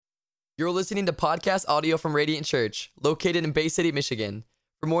You're listening to podcast audio from Radiant Church, located in Bay City, Michigan.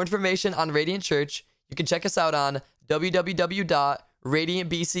 For more information on Radiant Church, you can check us out on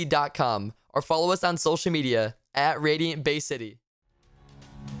www.radiantbc.com or follow us on social media at Radiant Bay City.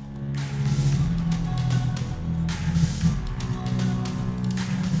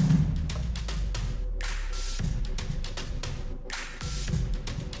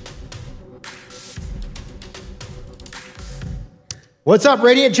 What's up,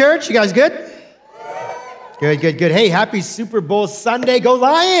 Radiant Church? You guys good? Good. Hey, happy Super Bowl Sunday. Go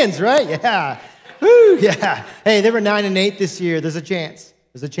Lions, right? Yeah. Woo, yeah. Hey, they were 9-8 this year. There's a chance.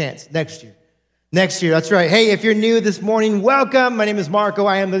 Next year, that's right. Hey, if you're new this morning, welcome. My name is Marco.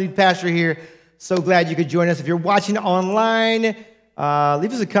 I am the lead pastor here. So glad you could join us. If you're watching online, leave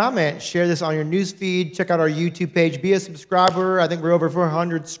us a comment. Share this on your news feed. Check out our YouTube page. Be a subscriber. I think we're over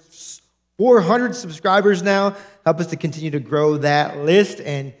 400 subscribers now. Help us to continue to grow that list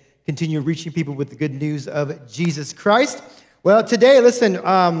and continue reaching people with the good news of Jesus Christ. Well, today, listen,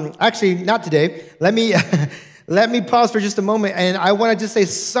 actually, not today. Let me pause for just a moment, and I want to just say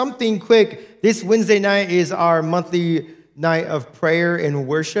something quick. This Wednesday night is our monthly night of prayer and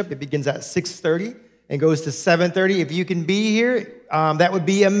worship. It begins at 6:30 and goes to 7:30. If you can be here, that would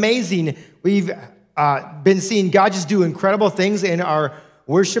be amazing. We've been seeing God just do incredible things in our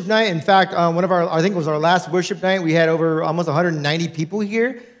worship night. In fact, I think it was our last worship night, we had over almost 190 people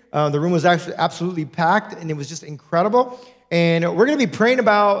here. The room was actually absolutely packed, and it was just incredible. And we're going to be praying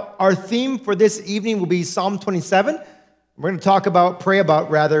about, our theme for this evening will be Psalm 27. We're going to pray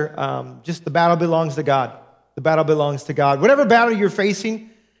about just the battle belongs to God. The battle belongs to God. Whatever battle you're facing,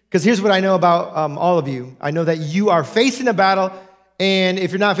 because here's what I know about all of you. I know that you are facing a battle, and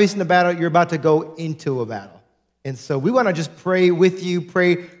if you're not facing a battle, you're about to go into a battle. And so we want to just pray with you,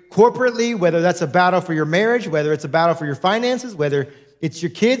 pray corporately, whether that's a battle for your marriage, whether it's a battle for your finances, whether it's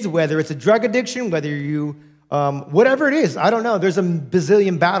your kids, whether it's a drug addiction, whether you, whatever it is, I don't know. There's a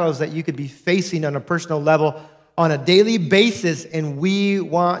bazillion battles that you could be facing on a personal level on a daily basis, and we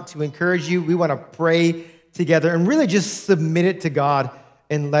want to encourage you. We want to pray together and really just submit it to God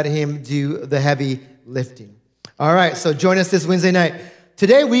and let Him do the heavy lifting. All right, so join us this Wednesday night.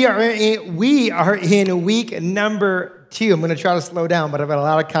 Today we are in week number 2. I'm going to try to slow down, but I've got a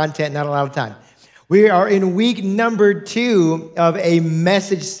lot of content, not a lot of time. We are in week number 2 of a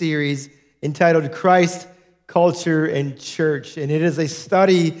message series entitled Christ, Culture, and Church. And it is a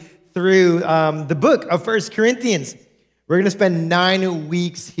study through the book of 1 Corinthians. We're going to spend 9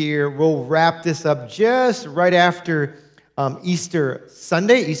 weeks here. We'll wrap this up just right after Easter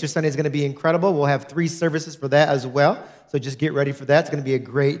Sunday. Easter Sunday is going to be incredible. We'll have 3 services for that as well. So just get ready for that. It's going to be a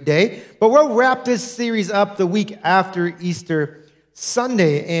great day. But we'll wrap this series up the week after Easter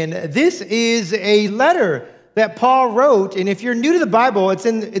Sunday. And this is a letter that Paul wrote. And if you're new to the Bible, it's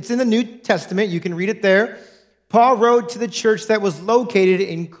in the New Testament. You can read it there. Paul wrote to the church that was located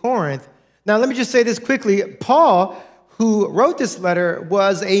in Corinth. Now, let me just say this quickly. Paul, who wrote this letter,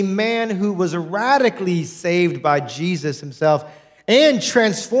 was a man who was radically saved by Jesus himself and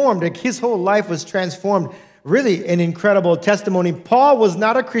transformed. Like, his whole life was transformed. Really an incredible testimony. Paul was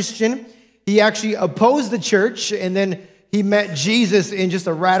not a Christian. He actually opposed the church, and then he met Jesus in just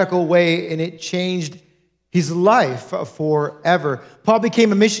a radical way, and it changed his life forever. Paul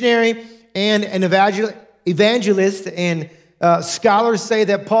became a missionary and an evangelist, and scholars say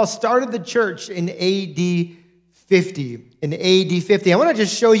that Paul started the church in AD 50. I want to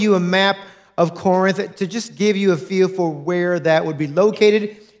just show you a map of Corinth to just give you a feel for where that would be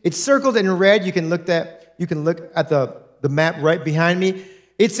located. It's circled in red. You can look at the map right behind me.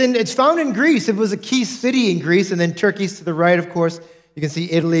 It's found in Greece. It was a key city in Greece, and then Turkey's to the right, of course. You can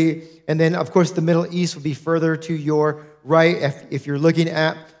see Italy, and then, of course, the Middle East would be further to your right. If you're looking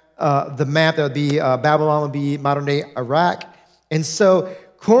at the map, that would be Babylon would be modern-day Iraq. And so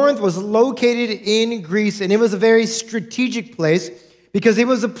Corinth was located in Greece, and it was a very strategic place because it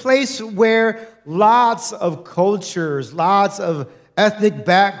was a place where lots of cultures, lots of ethnic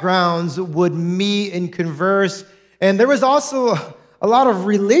backgrounds would meet and converse. And there was also a lot of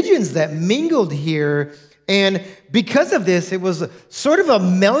religions that mingled here. And because of this, it was sort of a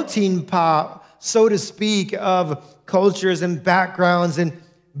melting pot, so to speak, of cultures and backgrounds and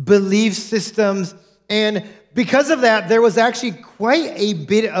belief systems. And because of that, there was actually quite a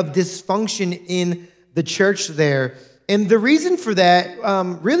bit of dysfunction in the church there. And the reason for that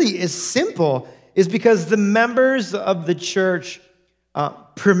really is simple, is because the members of the church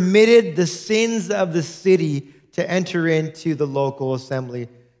permitted the sins of the city to enter into the local assembly,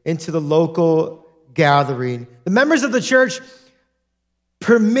 into the local gathering. The members of the church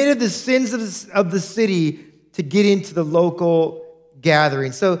permitted the sins of the city to get into the local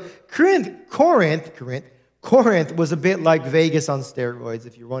gathering. So Corinth was a bit like Vegas on steroids,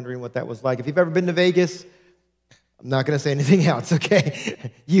 if you're wondering what that was like. If you've ever been to Vegas, I'm not going to say anything else, okay?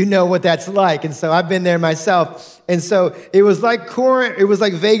 You know what that's like. And so I've been there myself. And so it was like Corinth, it was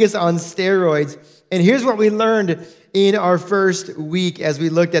like Vegas on steroids. And here's what we learned in our first week as we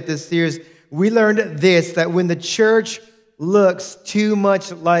looked at this series. We learned this, that when the church looks too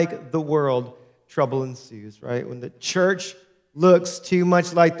much like the world, trouble ensues, right? When the church looks too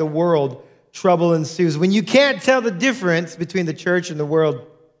much like the world, trouble ensues. When you can't tell the difference between the church and the world,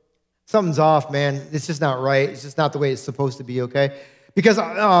 something's off, man. It's just not right. It's just not the way it's supposed to be, okay? Because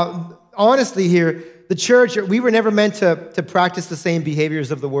honestly here, the church, we were never meant to practice the same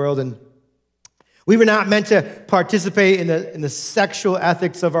behaviors of the world, and we were not meant to participate in the sexual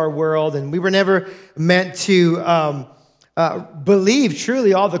ethics of our world, and we were never meant to believe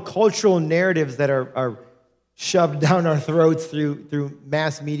truly all the cultural narratives that are shoved down our throats through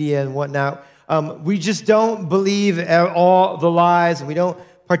mass media and whatnot. We just don't believe all the lies, and we don't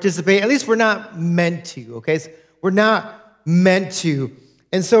participate. At least we're not meant to, okay? So we're not meant to.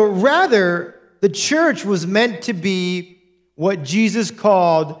 And so rather, the church was meant to be what Jesus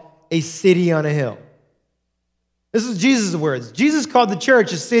called a city on a hill. This is Jesus' words. Jesus called the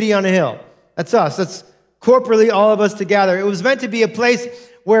church a city on a hill. That's us. That's corporately all of us together. It was meant to be a place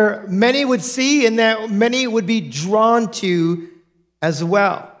where many would see and that many would be drawn to as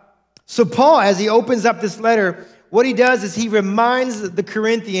well. So Paul, as he opens up this letter, what he does is he reminds the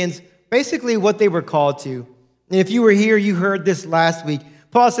Corinthians basically what they were called to. And if you were here, you heard this last week.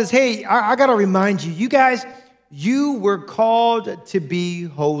 Paul says, hey, I got to remind you, you guys, you were called to be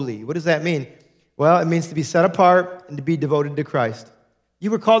holy. What does that mean? Well, it means to be set apart and to be devoted to Christ.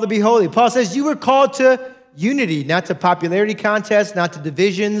 You were called to be holy. Paul says you were called to unity, not to popularity contests, not to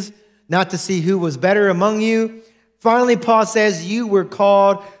divisions, not to see who was better among you. Finally, Paul says you were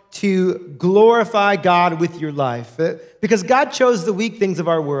called to glorify God with your life. Because God chose the weak things of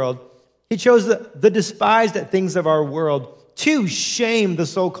our world. He chose the despised things of our world to shame the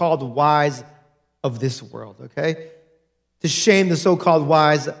so-called wise of this world, okay? To shame the so-called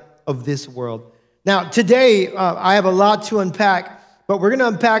wise of this world. Now, today, I have a lot to unpack, but we're going to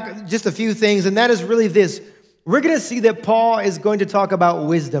unpack just a few things, and that is really this. We're going to see that Paul is going to talk about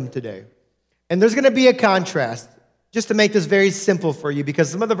wisdom today. And there's going to be a contrast, just to make this very simple for you,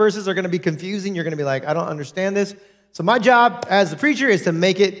 because some of the verses are going to be confusing. You're going to be like, I don't understand this. So my job as the preacher is to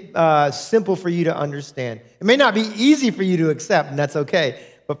make it simple for you to understand. It may not be easy for you to accept, and that's okay,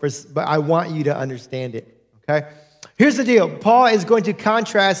 but I want you to understand it, okay? Here's the deal. Paul is going to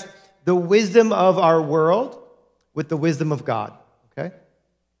contrast the wisdom of our world with the wisdom of God, okay?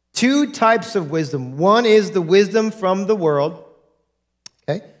 Two types of wisdom. One is the wisdom from the world,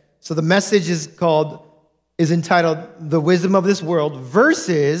 okay? So the message is entitled The Wisdom of This World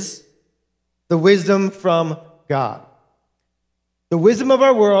versus the wisdom from God. The wisdom of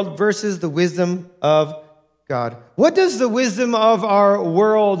our world versus the wisdom of God. What does the wisdom of our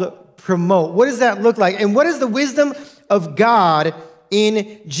world promote? What does that look like? And what is the wisdom of God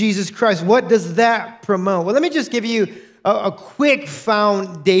in Jesus Christ? What does that promote? Well, let me just give you a quick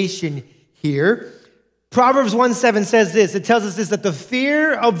foundation here. Proverbs 1:7 says this. It tells us this, that the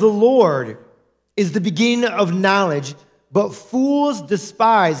fear of the Lord is the beginning of knowledge, but fools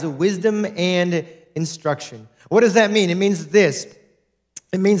despise wisdom and instruction. What does that mean? It means this.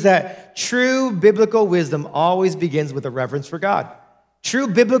 It means that true biblical wisdom always begins with a reverence for God. True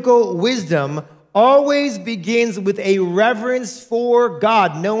biblical wisdom always begins with a reverence for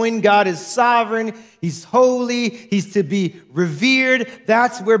God, knowing God is sovereign, He's holy, He's to be revered.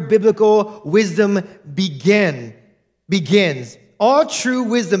 That's where biblical wisdom begins. All true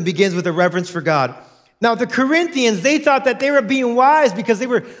wisdom begins with a reverence for God. Now, the Corinthians, they thought that they were being wise because they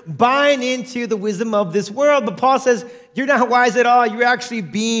were buying into the wisdom of this world. But Paul says, you're not wise at all. You're actually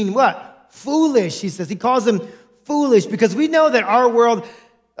being what? Foolish, he says. He calls them foolish because we know that our world,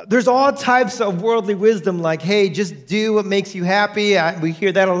 there's all types of worldly wisdom like, hey, just do what makes you happy. We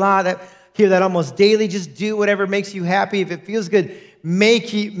hear that a lot. I hear that almost daily. Just do whatever makes you happy. If it feels good,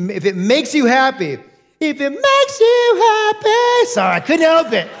 if it makes you happy. If it makes you happy. Sorry, I couldn't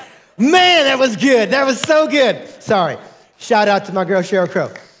help it. Man, that was good. That was so good. Sorry. Shout out to my girl, Sheryl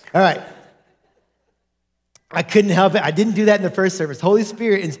Crow. All right. I couldn't help it. I didn't do that in the first service. Holy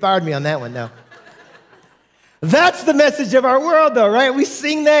Spirit inspired me on that one, though. That's the message of our world, though, right? We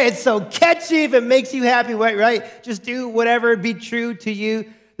sing that. It's so catchy if it makes you happy, right? Just do whatever, be true to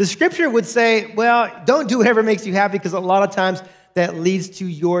you. The scripture would say, well, don't do whatever makes you happy because a lot of times that leads to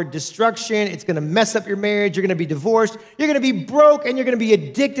your destruction. It's going to mess up your marriage. You're going to be divorced. You're going to be broke, and you're going to be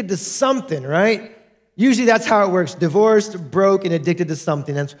addicted to something, right? Usually that's how it works. Divorced, broke, and addicted to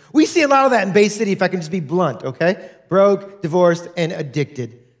something. And we see a lot of that in Bay City, if I can just be blunt, okay? Broke, divorced, and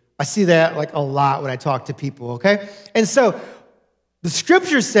addicted. I see that like a lot when I talk to people, okay? And so the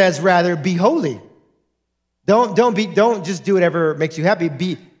scripture says rather, be holy. Don't just do whatever makes you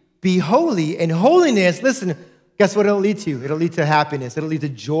happy. Be holy. And holiness, listen, guess what it'll lead to? It'll lead to happiness. It'll lead to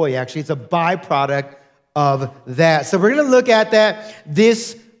joy, actually. It's a byproduct of that. So we're going to look at that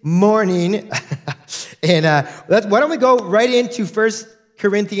this morning. And why don't we go right into 1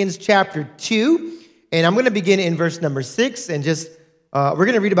 Corinthians chapter 2. And I'm going to begin in verse number 6. And just, we're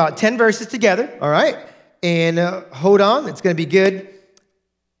going to read about 10 verses together, all right? And hold on, it's going to be good.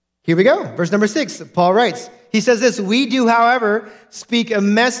 Here we go. Verse number 6, Paul writes, he says this, we do, however, speak a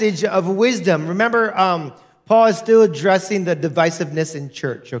message of wisdom. Remember, Paul is still addressing the divisiveness in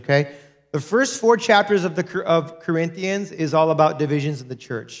church, okay? The first 4 chapters of Corinthians is all about divisions in the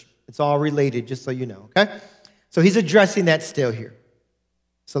church. It's all related, just so you know, okay? So he's addressing that still here.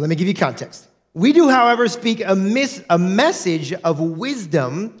 So let me give you context. We do, however, speak a message of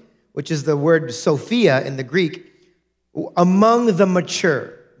wisdom, which is the word Sophia in the Greek, among the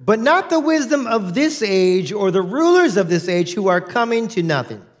mature, but not the wisdom of this age or the rulers of this age who are coming to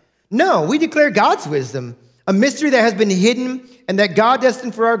nothing. No, we declare God's wisdom, a mystery that has been hidden and that God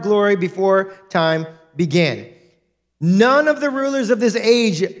destined for our glory before time began. None of the rulers of this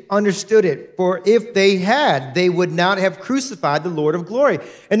age understood it, for if they had, they would not have crucified the Lord of glory.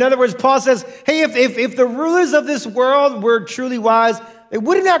 In other words, Paul says, hey, if the rulers of this world were truly wise, they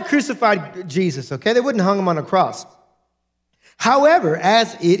would have not crucified Jesus, okay? They wouldn't have hung him on a cross. However,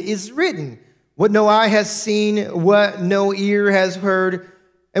 as it is written, what no eye has seen, what no ear has heard,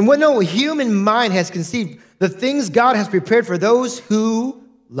 and what no human mind has conceived, the things God has prepared for those who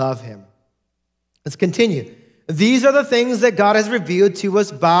love him. Let's continue. These are the things that God has revealed to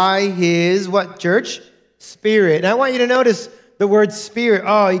us by his, what, church? Spirit. And I want you to notice the word spirit.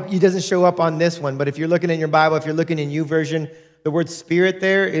 Oh, he doesn't show up on this one, but if you're looking in your Bible, if you're looking in YouVersion, the word spirit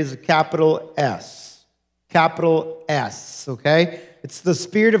there is capital S. Capital S, okay? It's the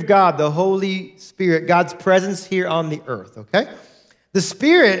Spirit of God, the Holy Spirit, God's presence here on the earth, okay? The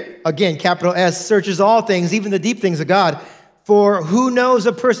Spirit, again, capital S, searches all things, even the deep things of God. For who knows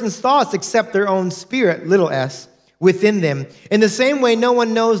a person's thoughts except their own spirit, little s, within them? In the same way, no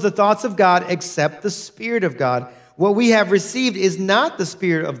one knows the thoughts of God except the Spirit of God. What we have received is not the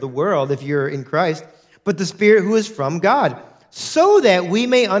spirit of the world, if you're in Christ, but the Spirit who is from God, so that we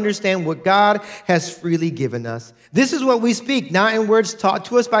may understand what God has freely given us. This is what we speak, not in words taught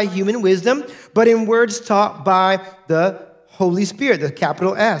to us by human wisdom, but in words taught by the Holy Spirit, the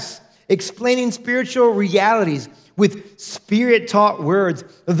capital S, explaining spiritual realities with Spirit-taught words.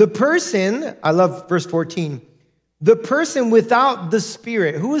 The person, I love verse 14, the person without the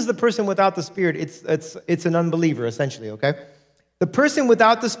Spirit. Who is the person without the Spirit? It's an unbeliever, essentially, okay? The person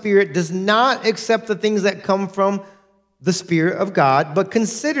without the Spirit does not accept the things that come from the Spirit of God, but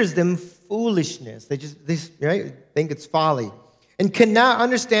considers them foolishness. They think it's folly and cannot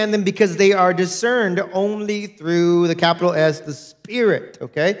understand them because they are discerned only through the capital S, the Spirit,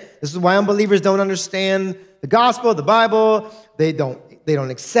 okay? This is why unbelievers don't understand the gospel, the Bible. They don't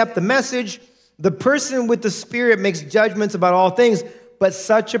accept the message. The person with the Spirit makes judgments about all things, but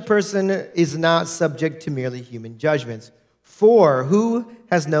such a person is not subject to merely human judgments. For who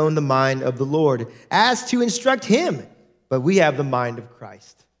has known the mind of the Lord as to instruct him? But we have the mind of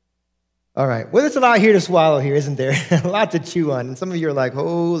Christ. All right. Well, there's a lot here to swallow here, isn't there? A lot to chew on. And some of you are like,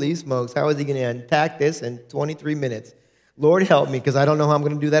 holy smokes, how is he going to unpack this in 23 minutes? Lord, help me, because I don't know how I'm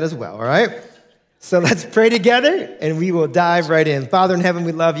going to do that as well, all right? So let's pray together, and we will dive right in. Father in heaven,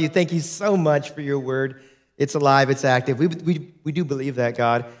 we love you. Thank you so much for your word. It's alive. It's active. We do believe that,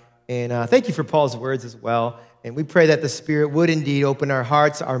 God. And thank you for Paul's words as well. And we pray that the Spirit would indeed open our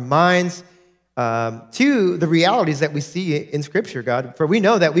hearts, our minds, to the realities that we see in Scripture, God. For we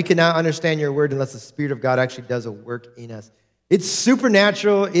know that we cannot understand your word unless the Spirit of God actually does a work in us. It's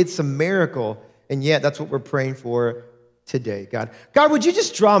supernatural. It's a miracle. And yet, that's what we're praying for today, God. God, would you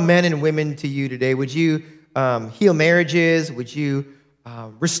just draw men and women to you today? Would you heal marriages? Would you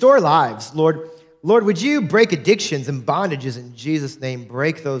restore lives? Lord, would you break addictions and bondages in Jesus' name?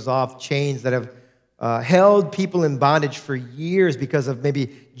 Break those off, chains that have held people in bondage for years because of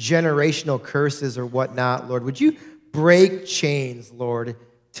maybe generational curses or whatnot. Lord, would you break chains, Lord,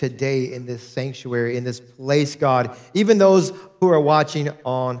 today in this sanctuary, in this place, God, even those who are watching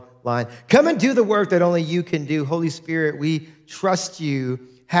online. Come and do the work that only you can do. Holy Spirit, we trust you.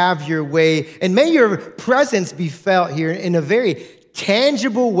 Have your way. And may your presence be felt here in a very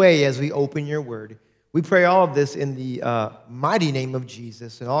tangible way as we open your word. We pray all of this in the mighty name of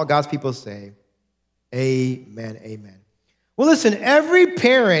Jesus. And all God's people say, Amen, amen. Well, listen, every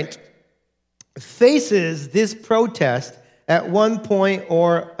parent faces this protest at one point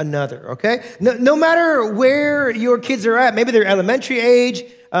or another, okay? No matter where your kids are at, maybe they're elementary age,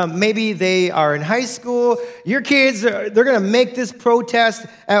 maybe they are in high school, your kids, they're going to make this protest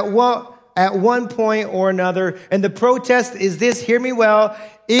at one point or another. And the protest is this, hear me well,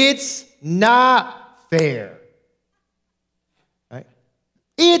 it's not fair. Right?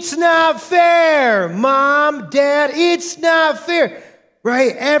 It's not fair, Mom, Dad, it's not fair.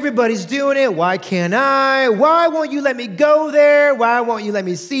 Right? Everybody's doing it. Why can't I? Why won't you let me go there? Why won't you let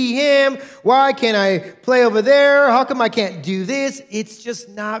me see him? Why can't I play over there? How come I can't do this? It's just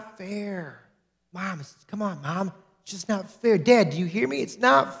not fair. Mom, come on, Mom. It's just not fair. Dad, do you hear me? It's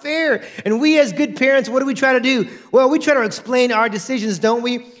not fair. And we as good parents, what do we try to do? Well, we try to explain our decisions, don't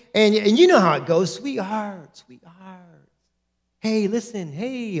we? And you know how it goes. Sweetheart. Hey, listen.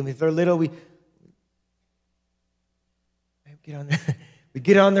 Hey. And if they're little, we get on there. We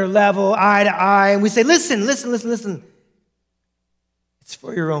get on their level, eye to eye, and we say, listen. It's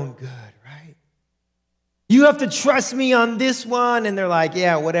for your own good, right? You have to trust me on this one. And they're like,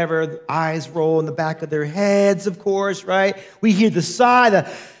 yeah, whatever. The eyes roll in the back of their heads, of course, right? We hear the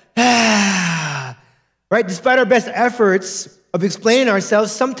sigh, right? Despite our best efforts of explaining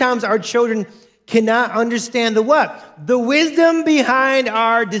ourselves, sometimes our children cannot understand the what? The wisdom behind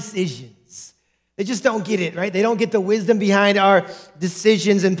our decisions. They just don't get it, right? They don't get the wisdom behind our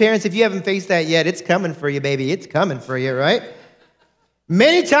decisions. And parents, if you haven't faced that yet, it's coming for you, baby. It's coming for you, right?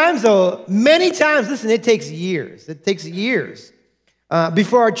 Many times, listen, it takes years. It takes years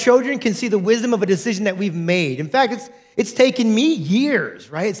before our children can see the wisdom of a decision that we've made. In fact, it's taken me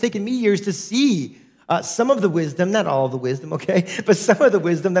years, right? It's taken me years to see some of the wisdom, not all of the wisdom, okay, but some of the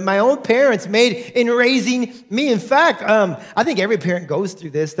wisdom that my own parents made in raising me. In fact, I think every parent goes through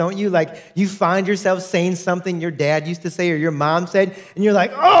this, don't you? Like, you find yourself saying something your dad used to say or your mom said, and you're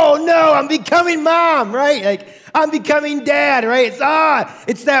like, oh no, I'm becoming mom, right? Like, I'm becoming dad, right?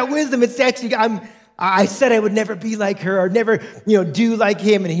 It's that wisdom. It's actually, I said I would never be like her or never, do like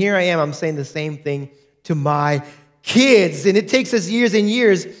him, and here I am. I'm saying the same thing to my kids, and it takes us years and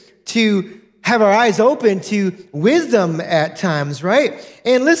years to have our eyes open to wisdom at times, right?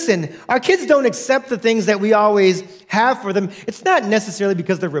 And listen, our kids don't accept the things that we always have for them. It's not necessarily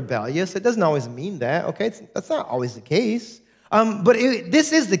because they're rebellious. It doesn't always mean that, okay? That's not always the case. But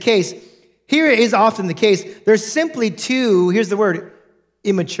this is the case. Here is often the case. They're simply too, here's the word,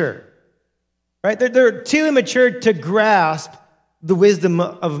 immature, right? They're too immature to grasp the wisdom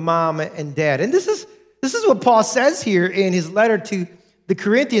of mom and dad. And this is what Paul says here in his letter to the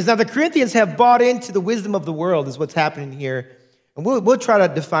Corinthians. Now, the Corinthians have bought into the wisdom of the world is what's happening here. And we'll try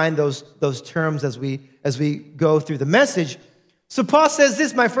to define those terms as we go through the message. So Paul says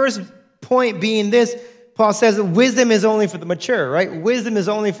this, my first point being this, Paul says that wisdom is only for the mature, right? Wisdom is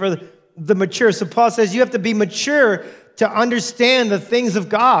only for the mature. So Paul says you have to be mature to understand the things of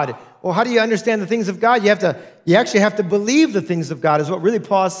God. Well, how do you understand the things of God? You actually have to believe the things of God is what really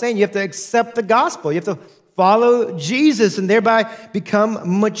Paul is saying. You have to accept the gospel. You have to follow Jesus and thereby become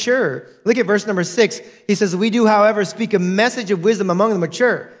mature. Look at verse number 6. He says, we do, however, speak a message of wisdom among the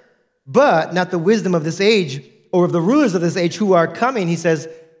mature, but not the wisdom of this age or of the rulers of this age who are coming, he says,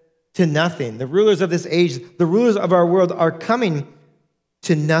 to nothing. The rulers of this age, the rulers of our world are coming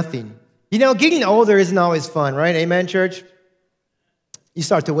to nothing. Getting older isn't always fun, right? Amen, church? You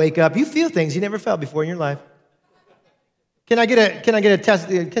start to wake up. You feel things you never felt before in your life. Can I get a test?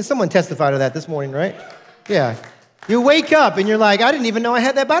 Can someone testify to that this morning, right? Yeah. You wake up and you're like, I didn't even know I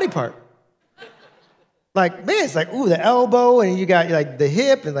had that body part. Like, man, it's like, ooh, the elbow, and you got like the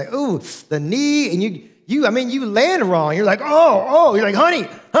hip, and like, ooh, the knee, and you land wrong. You're like, oh, you're like,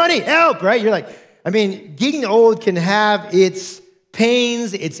 honey, help, right? You're like, getting old can have its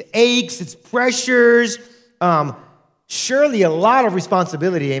pains, its aches, its pressures, surely a lot of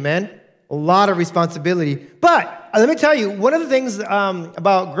responsibility, amen? A lot of responsibility. But let me tell you, one of the things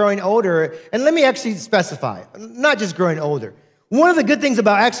about growing older, and let me actually specify, not just growing older. One of the good things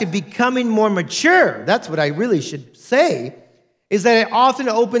about actually becoming more mature, that's what I really should say, is that it often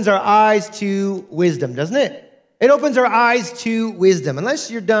opens our eyes to wisdom, doesn't it? It opens our eyes to wisdom.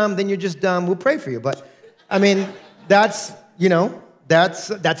 Unless you're dumb, then you're just dumb. We'll pray for you. But, that's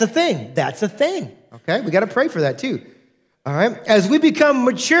a thing. That's a thing, okay? We got to pray for that too. All right. As we become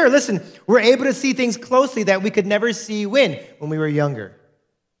mature, listen, we're able to see things closely that we could never see when we were younger.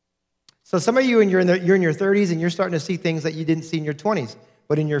 So some of you, you're in your 30s, and you're starting to see things that you didn't see in your 20s.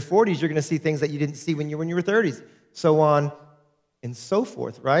 But in your 40s, you're going to see things that you didn't see when you were in your 30s. So on and so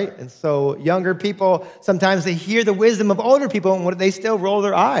forth, right? And so younger people, sometimes they hear the wisdom of older people and they still roll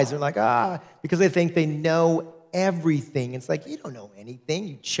their eyes. They're like, because they think they know everything. It's like, you don't know anything,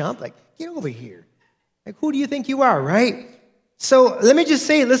 you chump. Like, get over here. Like, who do you think you are, right? So let me just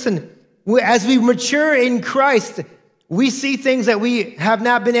say, listen, as we mature in Christ, we see things that we have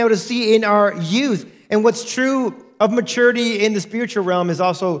not been able to see in our youth. And what's true of maturity in the spiritual realm is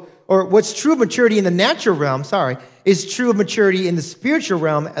also, or what's true of maturity in the natural realm, is true of maturity in the spiritual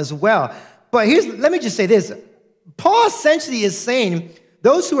realm as well. But let me just say this. Paul essentially is saying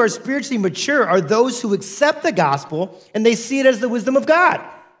those who are spiritually mature are those who accept the gospel and they see it as the wisdom of God.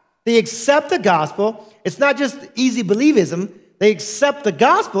 They accept the gospel. It's not just easy believism. They accept the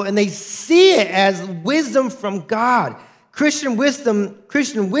gospel and they see it as wisdom from God. Christian wisdom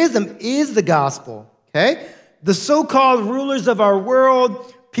is the gospel, okay? The so-called rulers of our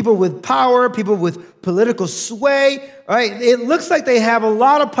world, people with power, people with political sway, right? It looks like they have a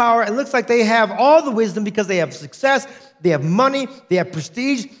lot of power. It looks like they have all the wisdom because they have success, they have money, they have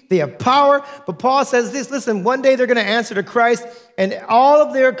prestige, they have power. But Paul says this, listen, one day they're going to answer to Christ and all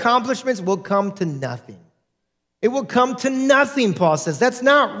of their accomplishments will come to nothing. It will come to nothing, Paul says. That's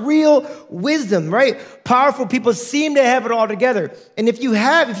not real wisdom, right? Powerful people seem to have it all together. And if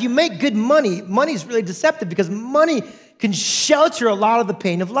you make good money, money's really deceptive because money can shelter a lot of the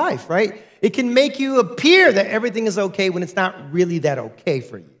pain of life, right? It can make you appear that everything is okay when it's not really that okay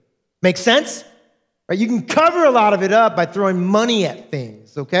for you. Make sense? Right? You can cover a lot of it up by throwing money at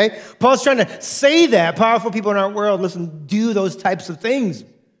things, okay? Paul's trying to say that powerful people in our world, listen, do those types of things.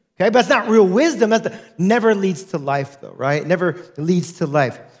 Okay, but that's not real wisdom. Never leads to life, though, right? Never leads to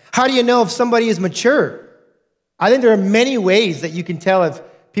life. How do you know if somebody is mature? I think there are many ways that you can tell if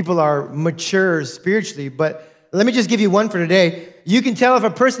people are mature spiritually, but let me just give you one for today. You can tell if a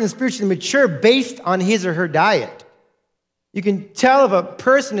person is spiritually mature based on his or her diet. You can tell if a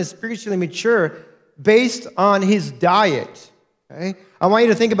person is spiritually mature based on his diet. Okay? I want you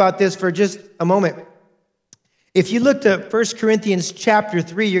to think about this for just a moment. If you look to 1 Corinthians chapter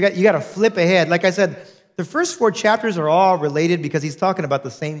 3, you got to flip ahead. Like I said, the first 4 chapters are all related because he's talking about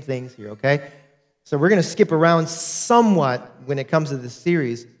the same things here, okay? So we're going to skip around somewhat when it comes to this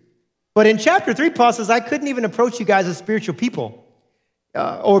series. But in chapter 3, Paul says, I couldn't even approach you guys as spiritual people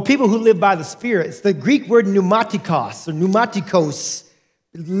or people who live by the Spirit. It's the Greek word pneumatikos or pneumatikos,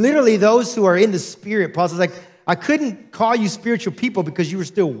 literally those who are in the Spirit. Paul says, I couldn't call you spiritual people because you were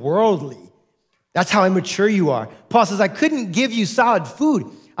still worldly. That's how immature you are. Paul says, I couldn't give you solid food.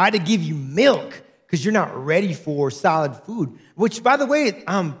 I had to give you milk because you're not ready for solid food. Which, by the way,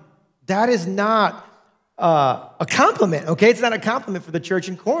 that is not a compliment, okay? It's not a compliment for the church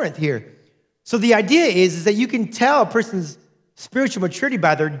in Corinth here. So the idea is that you can tell a person's spiritual maturity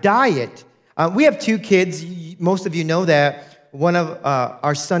by their diet. We have 2 kids. Most of you know that. One of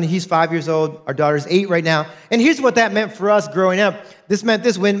our son, he's 5 years old. Our daughter's 8 right now. And here's what that meant for us growing up. This meant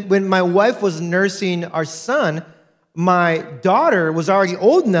this. When my wife was nursing our son, my daughter was already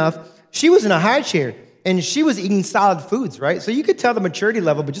old enough. She was in a high chair, and she was eating solid foods, right? So you could tell the maturity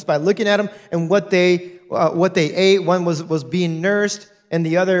level, but just by looking at them and what they ate. One was being nursed, and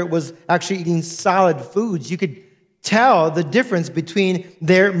the other was actually eating solid foods. You could tell the difference between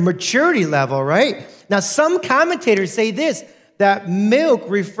their maturity level, right? Now, some commentators say this, that milk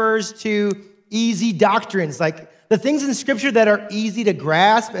refers to easy doctrines, like the things in Scripture that are easy to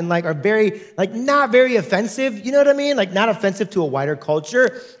grasp and are very, not very offensive. You know what I mean? Not offensive to a wider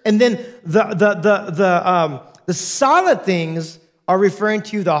culture. And then the solid things are referring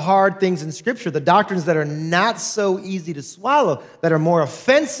to the hard things in Scripture, the doctrines that are not so easy to swallow, that are more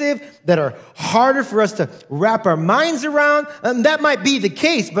offensive, that are harder for us to wrap our minds around. That might be the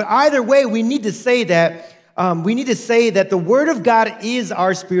case, but either way, we need to say that the Word of God is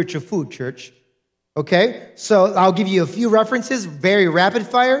our spiritual food, church. Okay? So I'll give you a few references, very rapid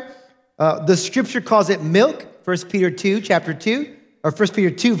fire. The Scripture calls it milk, 1 Peter 2, chapter 2, or 1 Peter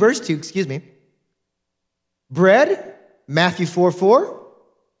 2, verse 2, excuse me. Bread, Matthew 4:4.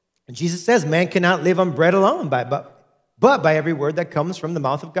 And Jesus says, man cannot live on bread alone, but by every word that comes from the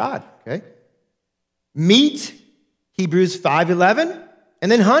mouth of God. Okay? Meat, Hebrews 5:11.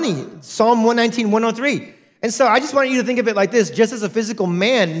 And then honey, Psalm 119, 103. And so I just want you to think of it like this. Just as a physical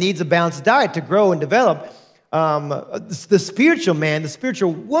man needs a balanced diet to grow and develop, the spiritual man, the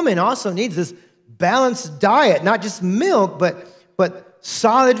spiritual woman also needs this balanced diet, not just milk, but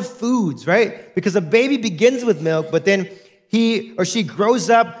solid foods, right? Because a baby begins with milk, but then he or she grows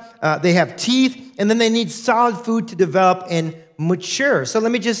up, they have teeth, and then they need solid food to develop and mature. So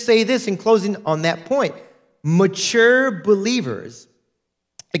let me just say this in closing on that point. Mature believers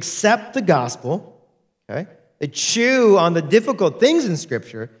accept the gospel, okay? They chew on the difficult things in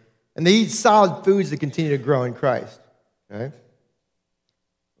Scripture, and they eat solid foods to continue to grow in Christ. Okay?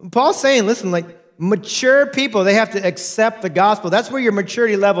 Paul's saying, listen, like mature people, they have to accept the gospel. That's where your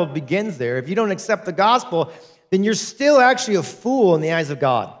maturity level begins there. If you don't accept the gospel, then you're still actually a fool in the eyes of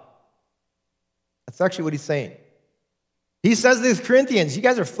God. That's actually what he's saying. He says to these Corinthians, you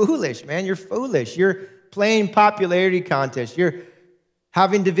guys are foolish, man. You're foolish. You're playing popularity contests. You're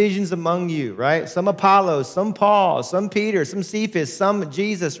having divisions among you, right? Some Apollos, some Paul, some Peter, some Cephas, some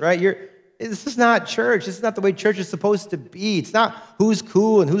Jesus, right? This is not church. This is not the way church is supposed to be. It's not who's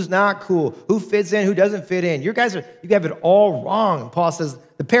cool and who's not cool, who fits in, who doesn't fit in. You have it all wrong. And Paul says,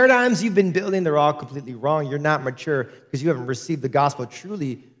 the paradigms you've been building, they're all completely wrong. You're not mature because you haven't received the gospel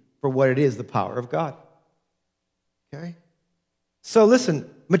truly for what it is, the power of God. Okay? So listen,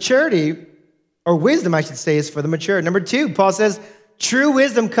 maturity, or wisdom, I should say, is for the mature. Number 2, Paul says, true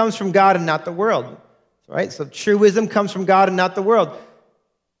wisdom comes from God and not the world. Right? So true wisdom comes from God and not the world.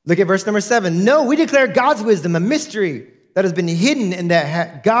 Look at verse number 7. No, we declare God's wisdom, a mystery that has been hidden and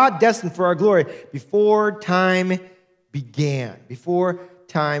that God destined for our glory before time began. Before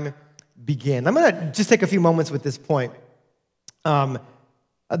time began. I'm going to just take a few moments with this point.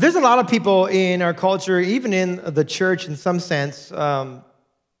 There's a lot of people in our culture, even in the church in some sense,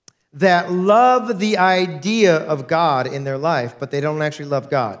 that love the idea of God in their life, but they don't actually love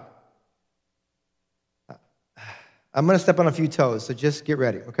God. I'm going to step on a few toes, so just get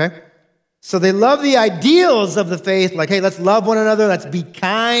ready, okay? So they love the ideals of the faith, like, hey, let's love one another, let's be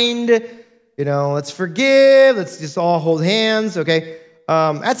kind, let's forgive, let's just all hold hands, okay?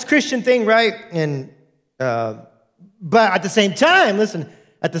 That's a Christian thing, right? But at the same time, listen,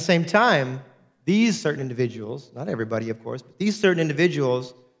 at the same time, these certain individuals, not everybody, of course, but these certain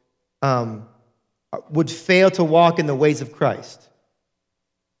individuals would fail to walk in the ways of Christ.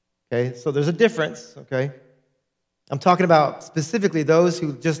 Okay, so there's a difference, okay? I'm talking about specifically those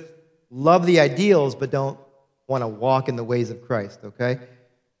who just love the ideals but don't want to walk in the ways of Christ, okay?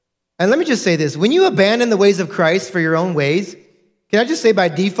 And let me just say this. When you abandon the ways of Christ for your own ways, can I just say by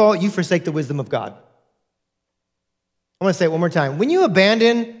default, you forsake the wisdom of God? I want to say it one more time. When you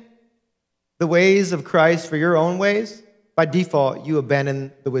abandon the ways of Christ for your own ways, by default, you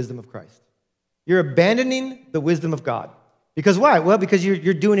abandon the wisdom of Christ. You're abandoning the wisdom of God. Because why? Well, because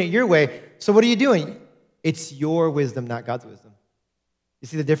you're doing it your way. So what are you doing? It's your wisdom, not God's wisdom. You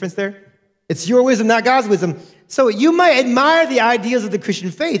see the difference there? It's your wisdom, not God's wisdom. So you might admire the ideals of the Christian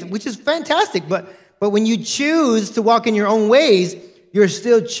faith, which is fantastic, but when you choose to walk in your own ways, you're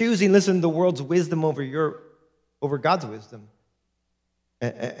still choosing, listen, the world's wisdom over God's wisdom.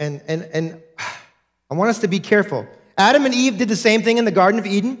 And I want us to be careful. Adam and Eve did the same thing in the Garden of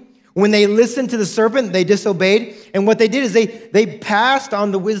Eden. When they listened to the serpent, they disobeyed. And what they did is they passed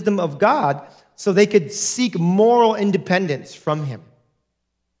on the wisdom of God so they could seek moral independence from him.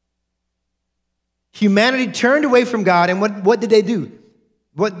 Humanity turned away from God, and what did they do?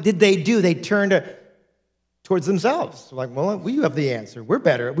 What did they do? They turned towards themselves. Like, well, we have the answer. We're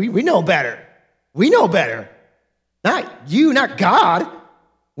better. We know better. We know better. Not you, not God.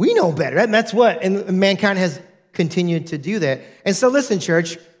 We know better. And mankind has continued to do that. And so listen,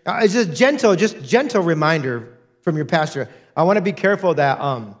 church, it's just gentle reminder from your pastor. I want to be careful that,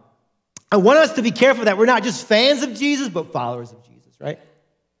 I want us to be careful that we're not just fans of Jesus, but followers of Jesus, right?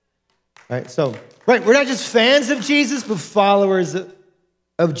 Right, so, we're not just fans of Jesus, but followers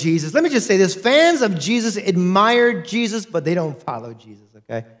of Jesus. Let me just say this. Fans of Jesus admire Jesus, but they don't follow Jesus,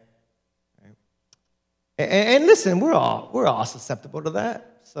 okay? Right. And listen, we're all susceptible to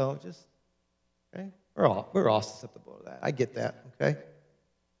that. So just, okay? We're all susceptible to that. I get that, okay?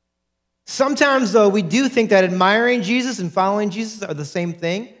 Sometimes, though, we do think that admiring Jesus and following Jesus are the same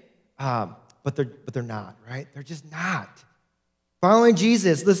thing, but they're not, right? They're just not. Following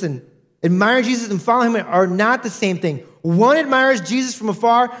Jesus, listen, admiring Jesus and following him are not the same thing. One admires Jesus from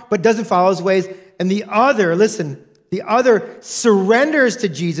afar, but doesn't follow his ways, and the other surrenders to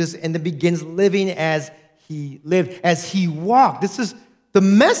Jesus and then begins living as he lived, as he walked. This is the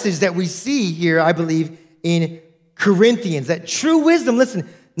message that we see here, I believe, in Corinthians, that true wisdom, listen,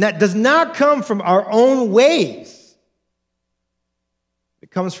 that does not come from our own ways. It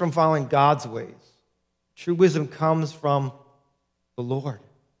comes from following God's ways. True wisdom comes from the Lord.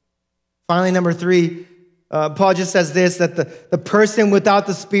 Finally, number 3, Paul just says this, that the person without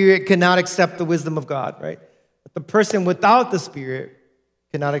the Spirit cannot accept the wisdom of God, right? But the person without the Spirit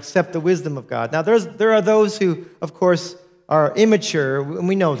cannot accept the wisdom of God. Now, there are those who, of course, are immature, and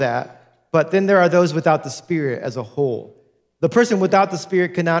we know that, but then there are those without the Spirit as a whole. The person without the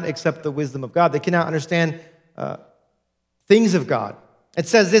Spirit cannot accept the wisdom of God. They cannot understand things of God. It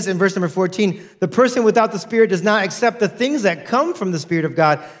says this in verse number 14, the person without the Spirit does not accept the things that come from the Spirit of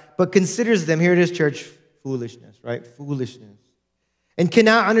God, but considers them, here it is, church, foolishness, right? Foolishness. And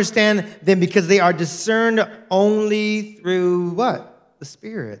cannot understand them because they are discerned only through what? The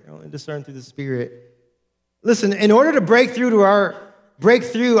Spirit. They're only discerned through the Spirit. Listen, in order to break through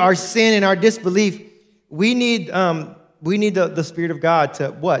our sin and our disbelief, we need the Spirit of God to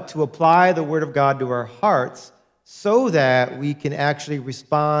what? To apply the Word of God to our hearts so that we can actually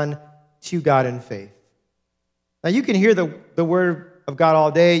respond to God in faith. Now, you can hear the Word of God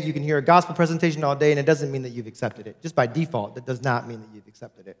all day. You can hear a gospel presentation all day, and it doesn't mean that you've accepted it. Just by default, that does not mean that you've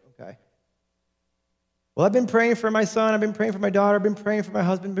accepted it, okay? Well, I've been praying for my son. I've been praying for my daughter. I've been praying for my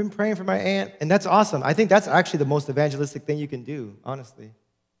husband. I've been praying for my aunt. And that's awesome. I think that's actually the most evangelistic thing you can do, honestly.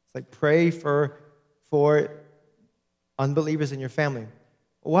 It's like pray for unbelievers in your family.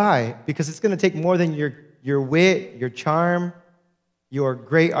 Why? Because it's going to take more than your wit, your charm, your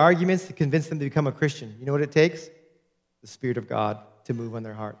great arguments to convince them to become a Christian. You know what it takes? The Spirit of God to move on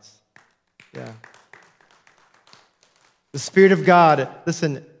their hearts. Yeah. The Spirit of God,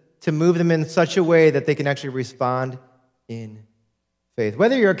 listen, to move them in such a way that they can actually respond in faith.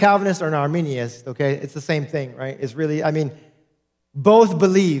 Whether you're a Calvinist or an Arminianist, okay, it's the same thing, right? It's really, both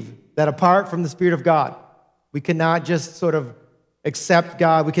believe that apart from the Spirit of God, we cannot just sort of accept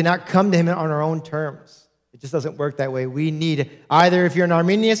God. We cannot come to Him on our own terms. It just doesn't work that way. We need either, if you're an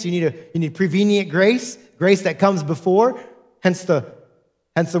Arminianist, you need prevenient grace that comes before, hence the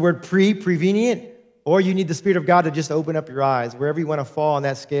word prevenient, or you need the Spirit of God to just open up your eyes, wherever you want to fall on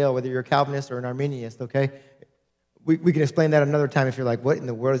that scale, whether you're a Calvinist or an Arminianist, okay? We can explain that another time if you're like, what in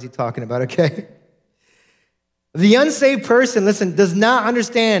the world is he talking about, okay? The unsaved person, listen, does not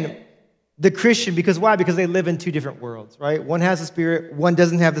understand the Christian because why? Because they live in two different worlds, right? One has the Spirit, one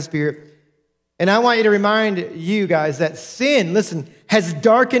doesn't have the Spirit. And I want you to remind you guys that sin, listen, has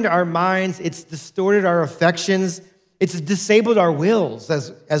darkened our minds. It's distorted our affections. It's disabled our wills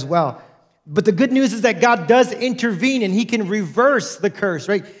as well. But the good news is that God does intervene and He can reverse the curse,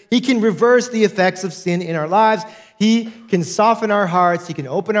 right? He can reverse the effects of sin in our lives. He can soften our hearts. He can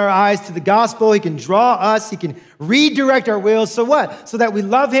open our eyes to the gospel. He can draw us. He can redirect our wills. So what? So that we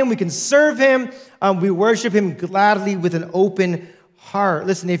love Him. We can serve Him. We worship Him gladly with an open heart.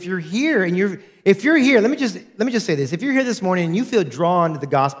 Listen, if you're here, let me just say this. If you're here this morning and you feel drawn to the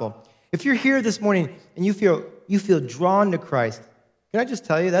gospel, if you're here this morning and you feel drawn to Christ, can I just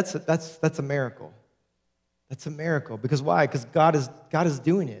tell you that's a miracle. That's a miracle. Because why? Because God is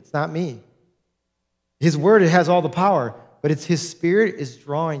doing it. It's not me. His word, it has all the power, but it's His Spirit is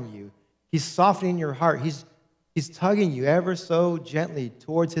drawing you. He's softening your heart. He's tugging you ever so gently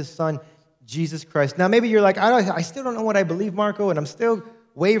towards His Son, Jesus Christ. Now, maybe you're like, I still don't know what I believe, Marco, and I'm still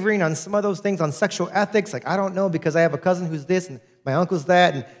wavering on some of those things, on sexual ethics. Like, I don't know because I have a cousin who's this and my uncle's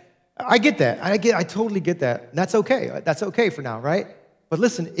that. And I get that. I totally get that. And that's okay. That's okay for now, right? But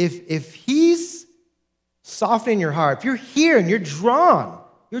listen, if He's softening your heart, if you're here and you're drawn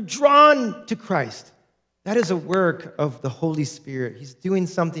to Christ, that is a work of the Holy Spirit. He's doing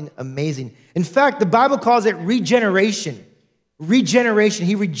something amazing. In fact, the Bible calls it regeneration. Regeneration.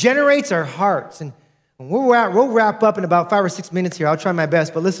 He regenerates our hearts. And we'll wrap up in about 5 or 6 minutes here. I'll try my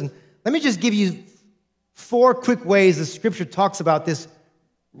best. But listen, let me just give you 4 quick ways the Scripture talks about this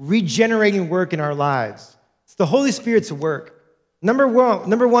regenerating work in our lives. It's the Holy Spirit's work. Number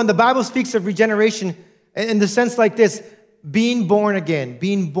one, the Bible speaks of regeneration in the sense like this, being born again,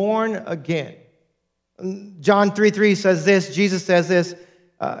 being born again. John 3:3 says this, Jesus says this,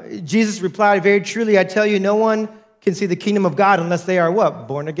 Jesus replied, very truly, I tell you, no one can see the kingdom of God unless they are what?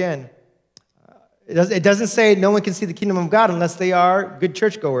 Born again. It doesn't say no one can see the kingdom of God unless they are good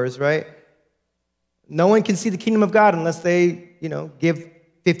churchgoers, right? No one can see the kingdom of God unless they, give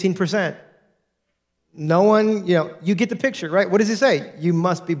 15%. No one, you get the picture, right? What does he say? You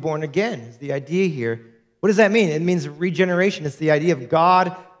must be born again is the idea here. What does that mean? It means regeneration. It's the idea of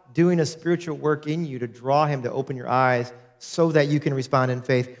God doing a spiritual work in you to draw Him to open your eyes so that you can respond in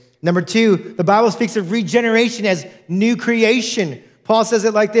faith. Number 2, the Bible speaks of regeneration as new creation. Paul says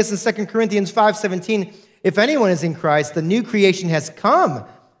it like this in 2 Corinthians 5:17. If anyone is in Christ, the new creation has come.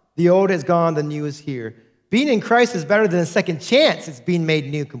 The old has gone, the new is here. Being in Christ is better than a second chance. It's being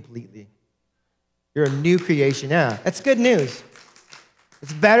made new completely. You're a new creation. Yeah, that's good news.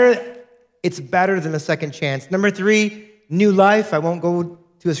 It's better than a second chance. Number 3, new life. I won't go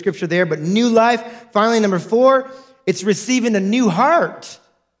to a scripture there, but new life. Finally, number 4, it's receiving a new heart.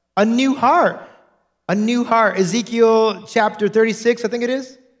 A new heart. A new heart. Ezekiel chapter 36, I think it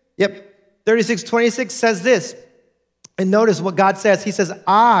is. Yep. 36:26 says this. And notice what God says. He says,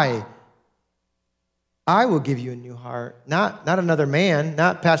 I I will give you a new heart. Not another man,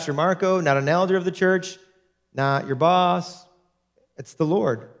 not Pastor Marco, not an elder of the church, not your boss. It's the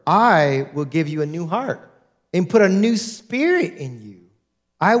Lord. I will give you a new heart and put a new spirit in you.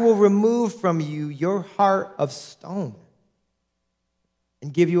 I will remove from you your heart of stone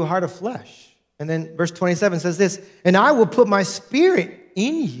and give you a heart of flesh. And then verse 27 says this, and I will put my spirit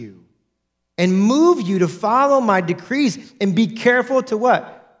in you and move you to follow my decrees and be careful to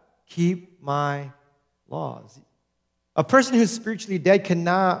what? Keep my laws. A person who's spiritually dead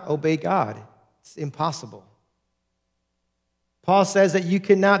cannot obey God. It's impossible. Paul says that you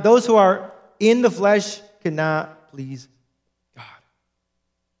cannot, those who are in the flesh cannot please God.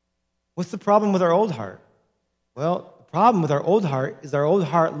 What's the problem with our old heart? Well, the problem with our old heart is our old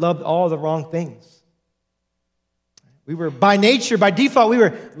heart loved all the wrong things. We were, by nature, by default, we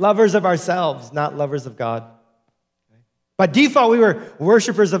were lovers of ourselves, not lovers of God. By default, we were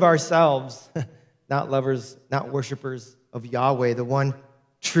worshipers of ourselves, not lovers, not worshipers of Yahweh, the one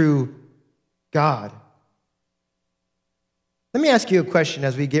true God. Let me ask you a question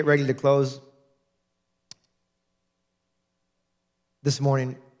as we get ready to close this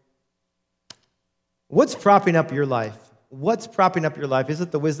morning. What's propping up your life? What's propping up your life? Is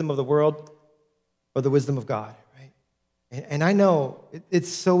it the wisdom of the world or the wisdom of God? Right? And I know it's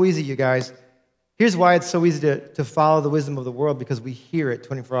so easy, you guys. Here's why it's so easy to follow the wisdom of the world, because we hear it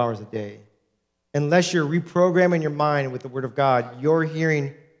 24 hours a day. Unless you're reprogramming your mind with the Word of God, you're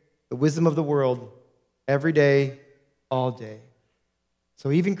hearing the wisdom of the world every day, all day.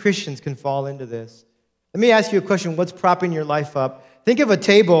 So even Christians can fall into this. Let me ask you a question. What's propping your life up? Think of a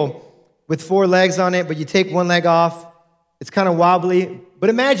table with 4 legs on it, but you take one leg off. It's kind of wobbly. But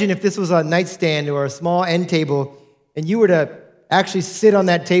imagine if this was a nightstand or a small end table, and you were to actually sit on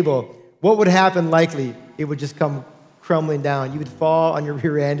that table. What would happen likely? It would just come crumbling down. You would fall on your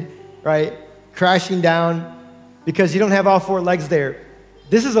rear end, right? Crashing down because you don't have all 4 legs there.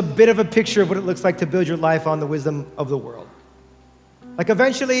 This is a bit of a picture of what it looks like to build your life on the wisdom of the world. Like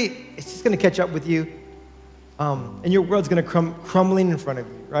eventually, it's just going to catch up with you, and your world's going to crumbling in front of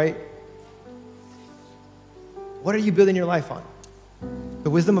you, right? What are you building your life on? The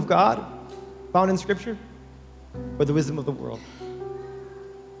wisdom of God found in Scripture, or the wisdom of the world?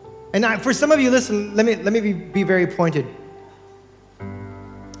 And for some of you, listen, let me be very pointed.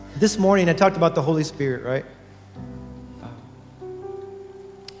 This morning, I talked about the Holy Spirit, right?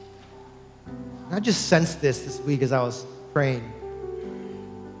 I just sensed this week as I was praying.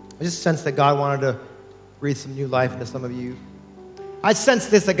 I just sensed that God wanted to breathe some new life into some of you. I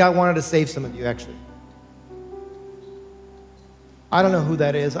sensed this, that God wanted to save some of you, actually. I don't know who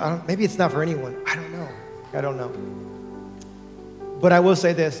that is. Maybe it's not for anyone. I don't know. But I will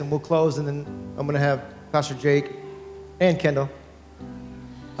say this, and we'll close, and then I'm going to have Pastor Jake and Kendall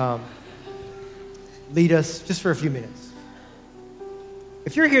lead us just for a few minutes.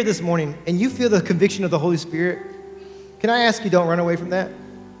 If you're here this morning and you feel the conviction of the Holy Spirit, can I ask you, don't run away from that?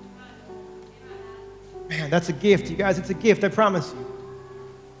 Man, that's a gift, you guys. It's a gift, I promise you.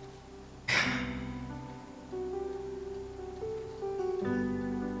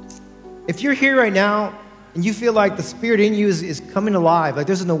 If you're here right now and you feel like the Spirit in you is coming alive, like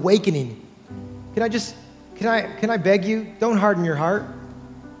there's an awakening, can I beg you, don't harden your heart.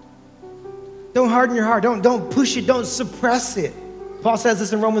 Don't harden your heart. Don't push it. Don't suppress it. Paul says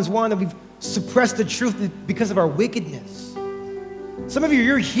this in Romans 1, that we've suppressed the truth because of our wickedness. Some of you,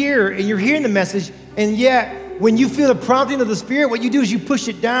 you're here and you're hearing the message, and yet when you feel the prompting of the Spirit, what you do is you push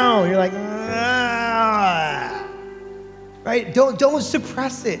it down. You're like, ah. Right? Don't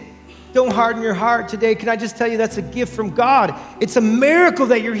suppress it. Don't harden your heart today. Can I just tell you that's a gift from God? It's a miracle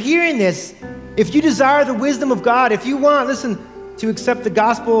that you're hearing this. If you desire the wisdom of God, if you want, to accept the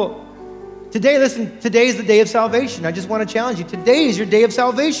gospel today, today is the day of salvation. I just want to challenge you. Today is your day of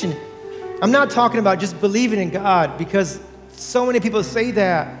salvation. I'm not talking about just believing in God, because so many people say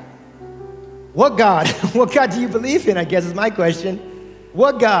that. What God? What God do you believe in, I guess is my question.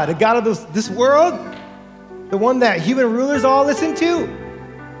 What God? A God of this world? The one that human rulers all listen to?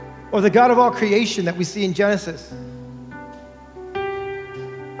 Or the God of all creation that we see in Genesis?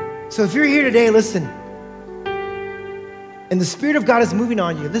 So if you're here today, listen, and the Spirit of God is moving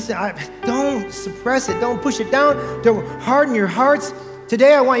on you, listen, don't suppress it. Don't push it down. Don't harden your hearts.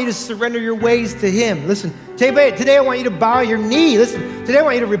 Today, I want you to surrender your ways to Him. Listen, today I want you to bow your knee. Listen, today I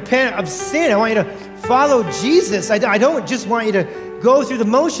want you to repent of sin. I want you to follow Jesus. I don't just want you to go through the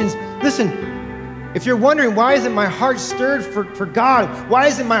motions. Listen, if you're wondering, why isn't my heart stirred for God? Why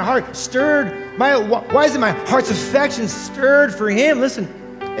isn't my heart stirred? Why isn't my heart's affection stirred for Him? Listen,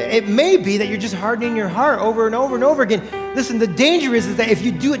 it may be that you're just hardening your heart over and over and over again. listen, the danger is that if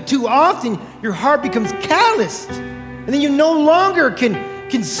you do it too often, your heart becomes calloused. And then you no longer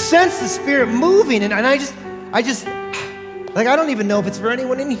can sense the Spirit moving. And I just, like, I don't even know if it's for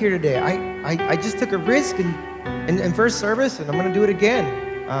anyone in here today. I just took a risk in first service, and I'm going to do it again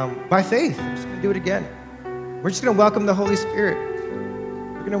by faith. I'm just going to do it again. We're just going to welcome the Holy Spirit.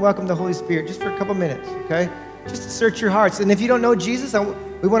 We're going to welcome the Holy Spirit just for a couple minutes, okay? Just to search your hearts. And if you don't know Jesus,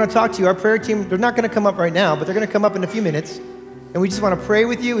 we want to talk to you. Our prayer team, they're not going to come up right now, but they're going to come up in a few minutes. And we just want to pray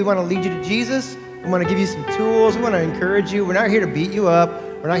with you. We want to lead you to Jesus. We want to give you some tools. We want to encourage you. We're not here to beat you up.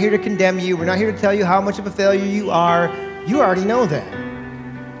 We're not here to condemn you. We're not here to tell you how much of a failure you are. You already know that.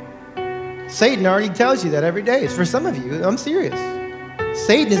 Satan already tells you that every day. It's for some of you. I'm serious.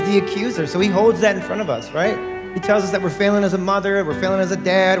 Satan is the accuser, so he holds that in front of us, right? He tells us that we're failing as a mother, we're failing as a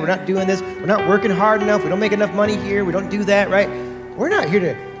dad, we're not doing this, we're not working hard enough, we don't make enough money here, we don't do that, right? We're not here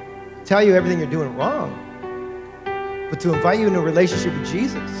to tell you everything you're doing wrong, but to invite you into a relationship with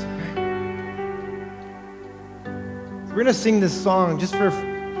Jesus. We're going to sing this song just for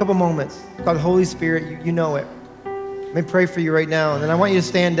a couple moments. It's called Holy Spirit. You know it. Let me pray for you right now, and then I want you to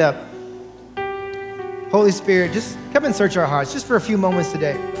stand up. Holy Spirit, just come and search our hearts just for a few moments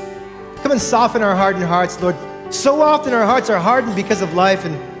today. Come and soften our hardened hearts, Lord. So often our hearts are hardened because of life,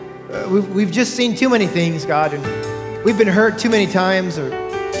 and we've just seen too many things, God, and we've been hurt too many times. So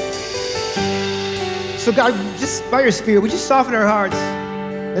God, just by your Spirit, would you soften our hearts?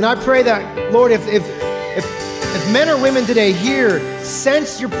 And I pray that, Lord, if men or women today here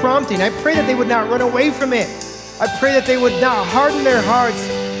sense your prompting, I pray that they would not run away from it. I pray that they would not harden their hearts,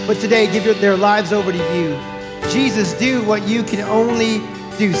 but today give their lives over to you. Jesus, do what you can only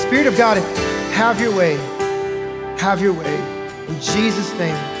do. Spirit of God, have your way. Have your way. In Jesus'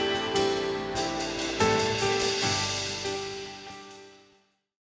 name.